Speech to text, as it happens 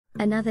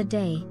Another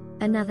day,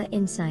 another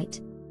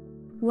insight.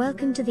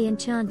 Welcome to the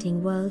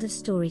enchanting world of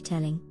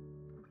storytelling.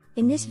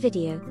 In this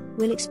video,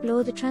 we'll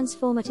explore the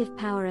transformative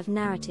power of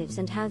narratives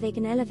and how they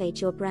can elevate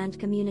your brand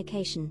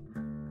communication.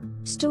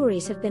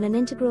 Stories have been an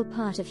integral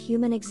part of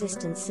human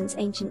existence since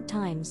ancient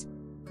times.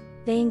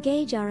 They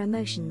engage our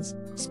emotions,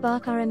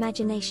 spark our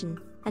imagination,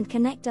 and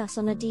connect us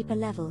on a deeper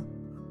level.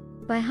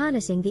 By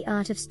harnessing the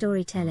art of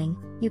storytelling,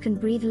 you can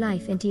breathe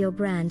life into your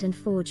brand and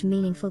forge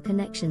meaningful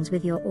connections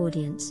with your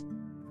audience.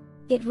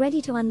 Get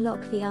ready to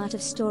unlock the art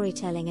of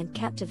storytelling and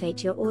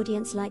captivate your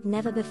audience like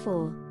never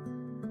before.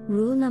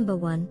 Rule number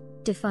 1: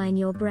 define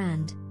your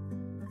brand.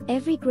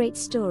 Every great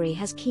story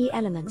has key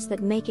elements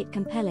that make it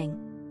compelling.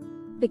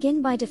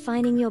 Begin by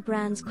defining your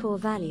brand's core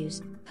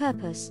values,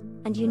 purpose,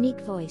 and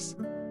unique voice.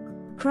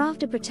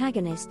 Craft a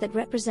protagonist that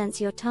represents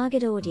your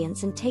target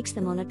audience and takes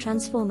them on a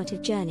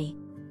transformative journey.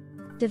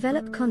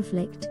 Develop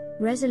conflict,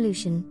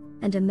 resolution,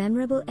 and a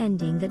memorable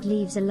ending that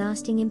leaves a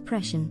lasting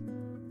impression.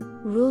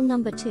 Rule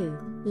number 2: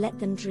 let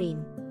them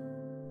dream.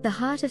 The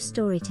heart of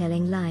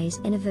storytelling lies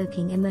in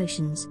evoking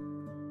emotions.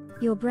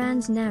 Your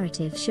brand's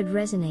narrative should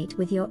resonate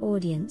with your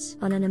audience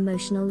on an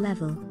emotional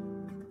level.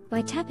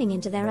 By tapping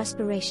into their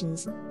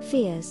aspirations,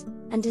 fears,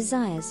 and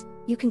desires,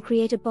 you can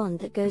create a bond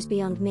that goes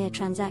beyond mere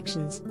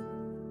transactions.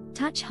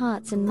 Touch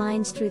hearts and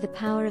minds through the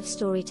power of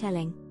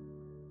storytelling.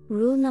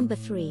 Rule number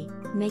 3: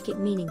 make it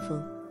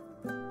meaningful.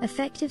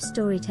 Effective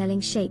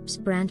storytelling shapes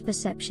brand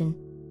perception.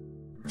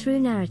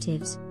 Through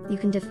narratives, you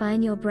can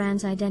define your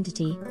brand's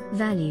identity,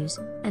 values,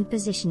 and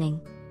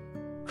positioning.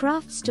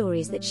 Craft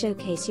stories that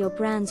showcase your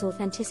brand's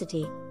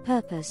authenticity,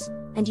 purpose,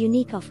 and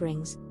unique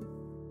offerings.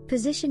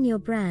 Position your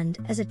brand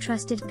as a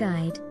trusted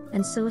guide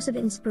and source of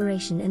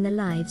inspiration in the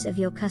lives of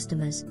your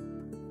customers.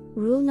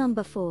 Rule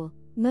number 4: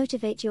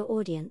 motivate your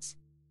audience.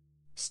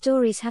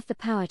 Stories have the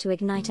power to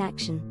ignite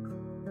action.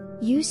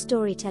 Use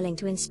storytelling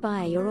to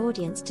inspire your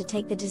audience to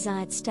take the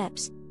desired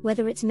steps,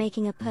 whether it's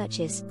making a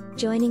purchase,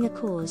 joining a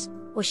cause,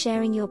 or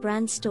sharing your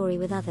brand story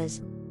with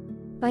others.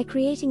 By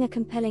creating a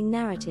compelling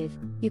narrative,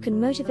 you can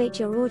motivate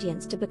your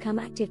audience to become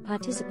active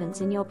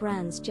participants in your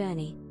brand's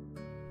journey.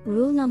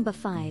 Rule number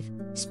 5: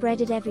 spread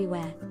it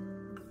everywhere.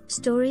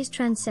 Stories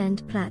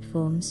transcend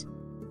platforms.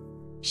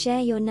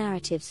 Share your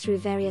narratives through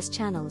various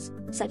channels,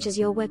 such as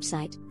your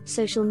website,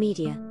 social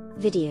media,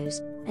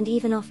 videos, and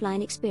even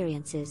offline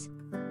experiences.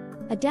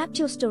 Adapt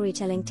your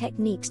storytelling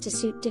techniques to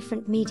suit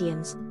different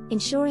mediums,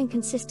 ensuring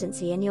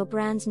consistency in your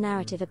brand's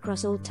narrative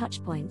across all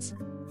touchpoints.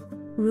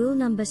 Rule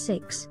number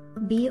 6: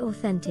 be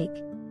authentic.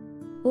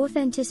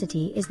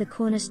 Authenticity is the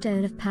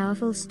cornerstone of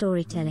powerful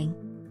storytelling.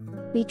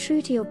 Be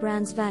true to your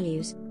brand's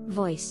values,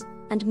 voice,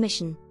 and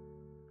mission.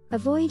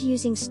 Avoid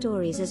using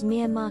stories as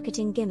mere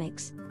marketing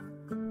gimmicks.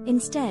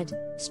 Instead,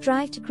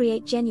 strive to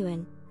create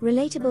genuine,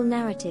 relatable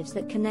narratives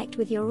that connect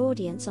with your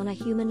audience on a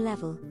human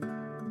level.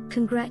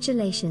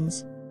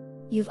 Congratulations!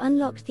 You've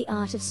unlocked the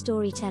art of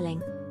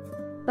storytelling.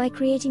 By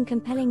creating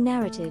compelling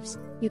narratives,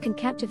 you can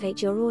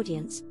captivate your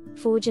audience,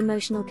 forge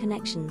emotional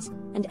connections,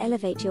 and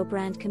elevate your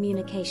brand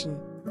communication.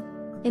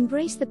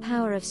 Embrace the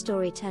power of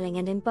storytelling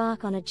and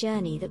embark on a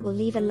journey that will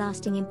leave a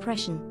lasting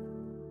impression.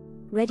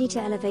 Ready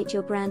to elevate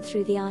your brand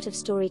through the art of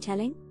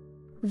storytelling?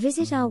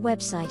 Visit our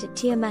website at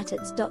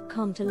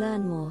teomat.com to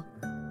learn more.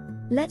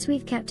 Let's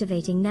weave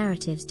captivating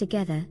narratives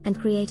together and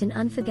create an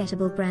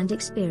unforgettable brand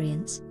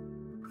experience.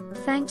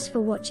 Thanks for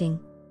watching.